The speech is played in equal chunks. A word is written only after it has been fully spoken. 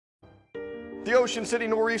The Ocean City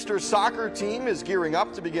Nor'easters soccer team is gearing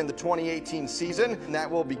up to begin the 2018 season, and that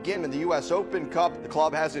will begin in the U.S. Open Cup. The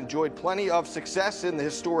club has enjoyed plenty of success in the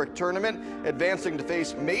historic tournament, advancing to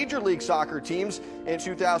face Major League Soccer teams in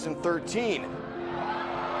 2013.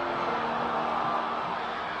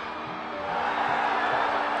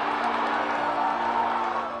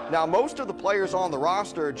 Now, most of the players on the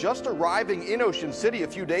roster are just arriving in Ocean City a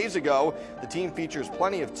few days ago. The team features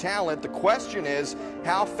plenty of talent. The question is,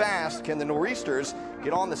 how fast can the Nor'easters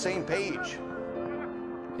get on the same page?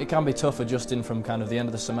 It can be tough adjusting from kind of the end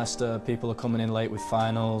of the semester. People are coming in late with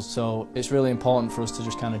finals, so it's really important for us to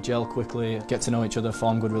just kind of gel quickly, get to know each other,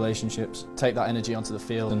 form good relationships, take that energy onto the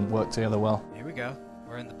field and work together well. Here we go.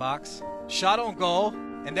 We're in the box. Shot on goal.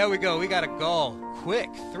 And there we go, we got a goal. Quick,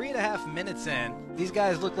 3.5 minutes in. These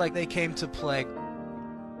guys look like they came to play.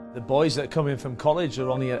 The boys that come in from college are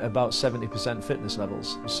only at about 70% fitness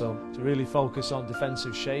levels. So to really focus on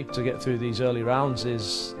defensive shape to get through these early rounds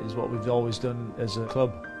is what we've always done as a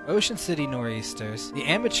club. Ocean City Nor'easters, the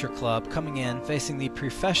amateur club coming in, facing the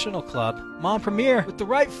professional club, Montpremier, with the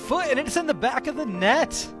right foot, and it's in the back of the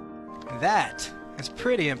net. That is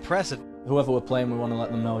pretty impressive. Whoever we're playing, we want to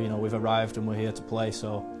let them know, we've arrived and we're here to play,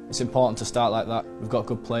 so it's important to start like that. We've got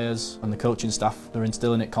good players, and the coaching staff, they're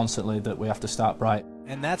instilling it constantly that we have to start bright.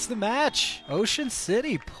 And that's the match. Ocean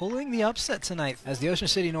City pulling the upset tonight as the Ocean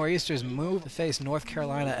City Nor'easters move to face North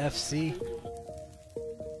Carolina FC.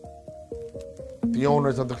 The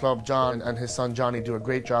owners of the club, John and his son Johnny, do a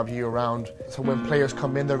great job year-round. So when players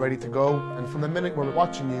come in, they're ready to go. And from the minute we're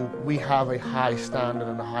watching you, we have a high standard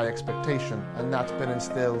and a high expectation. And that's been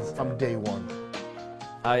instilled from day one.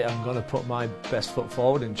 I am going to put my best foot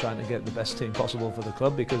forward in trying to get the best team possible for the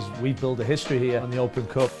club, because we build a history here on the Open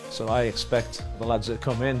Cup. So I expect the lads that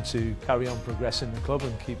come in to carry on progressing the club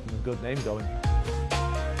and keeping a good name going.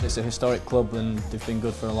 It's a historic club and they've been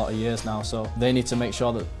good for a lot of years now, so they need to make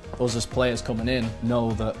sure that us as players coming in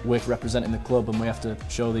know that we're representing the club and we have to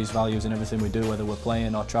show these values in everything we do, whether we're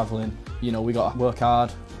playing or travelling. We got to work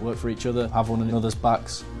hard, work for each other, have one another's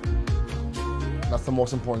backs. That's the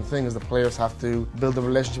most important thing, is the players have to build a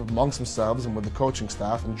relationship amongst themselves and with the coaching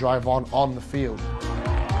staff and drive on the field.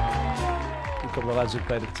 A couple of lads who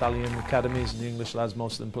played Italian academies, and the English lads,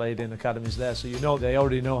 most of them played in academies there, so they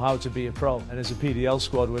already know how to be a pro. And as a PDL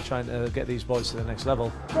squad, we're trying to get these boys to the next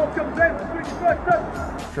level. If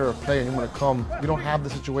you're a player and you want to come, we don't have the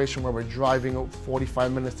situation where we're driving out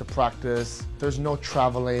 45 minutes to practice. There's no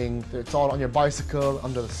traveling. It's all on your bicycle,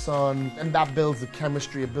 under the sun, and that builds the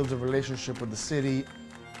chemistry, it builds a relationship with the city.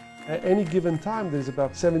 At any given time, there's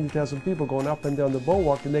about 70,000 people going up and down the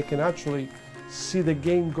boardwalk, and they can actually see the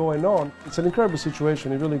game going on. It's an incredible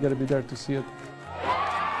situation. You really got to be there to see it.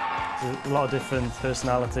 There's a lot of different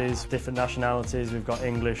personalities, different nationalities. We've got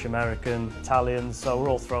English, American, Italian, so we're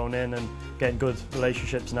all thrown in and getting good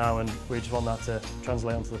relationships now, and we just want that to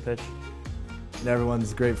translate onto the pitch. And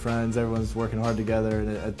everyone's great friends, everyone's working hard together,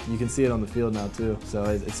 and you can see it on the field now too, so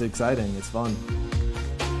it's exciting, it's fun.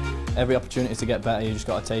 Every opportunity to get better, you just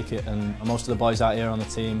got to take it, and most of the boys out here on the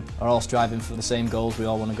team are all striving for the same goals. We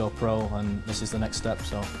all want to go pro, and this is the next step,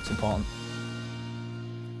 so it's important.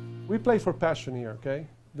 We play for passion here, okay?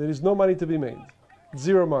 There is no money to be made,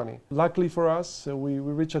 zero money. Luckily for us, we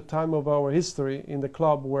reach a time of our history in the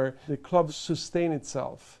club where the club sustains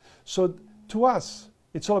itself. So to us,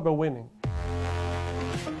 it's all about winning.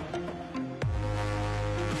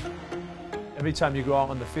 Every time you go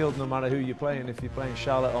out on the field, no matter who you're playing, if you're playing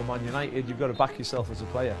Charlotte or Man United, you've got to back yourself as a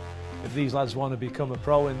player. If these lads want to become a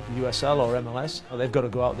pro in USL or MLS, they've got to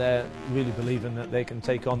go out there really believing that they can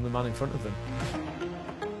take on the man in front of them.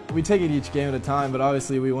 We take it each game at a time, but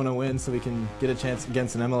obviously we want to win so we can get a chance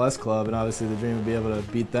against an MLS club, and obviously the dream would be able to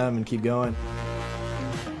beat them and keep going.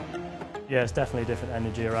 Yeah, it's definitely a different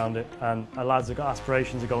energy around it, and our lads have got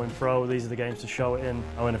aspirations of going pro. These are the games to show it in,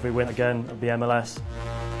 and if we win again, it'll be MLS.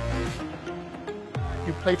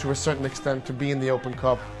 You play to a certain extent to be in the Open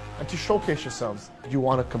Cup and to showcase yourselves. You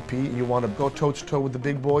want to compete, you want to go toe-to-toe with the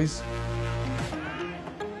big boys.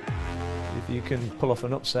 If you can pull off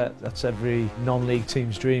an upset, that's every non-league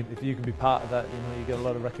team's dream. If you can be part of that, you get a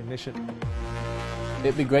lot of recognition.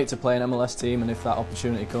 It'd be great to play an MLS team, and if that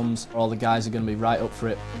opportunity comes, all the guys are going to be right up for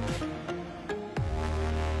it.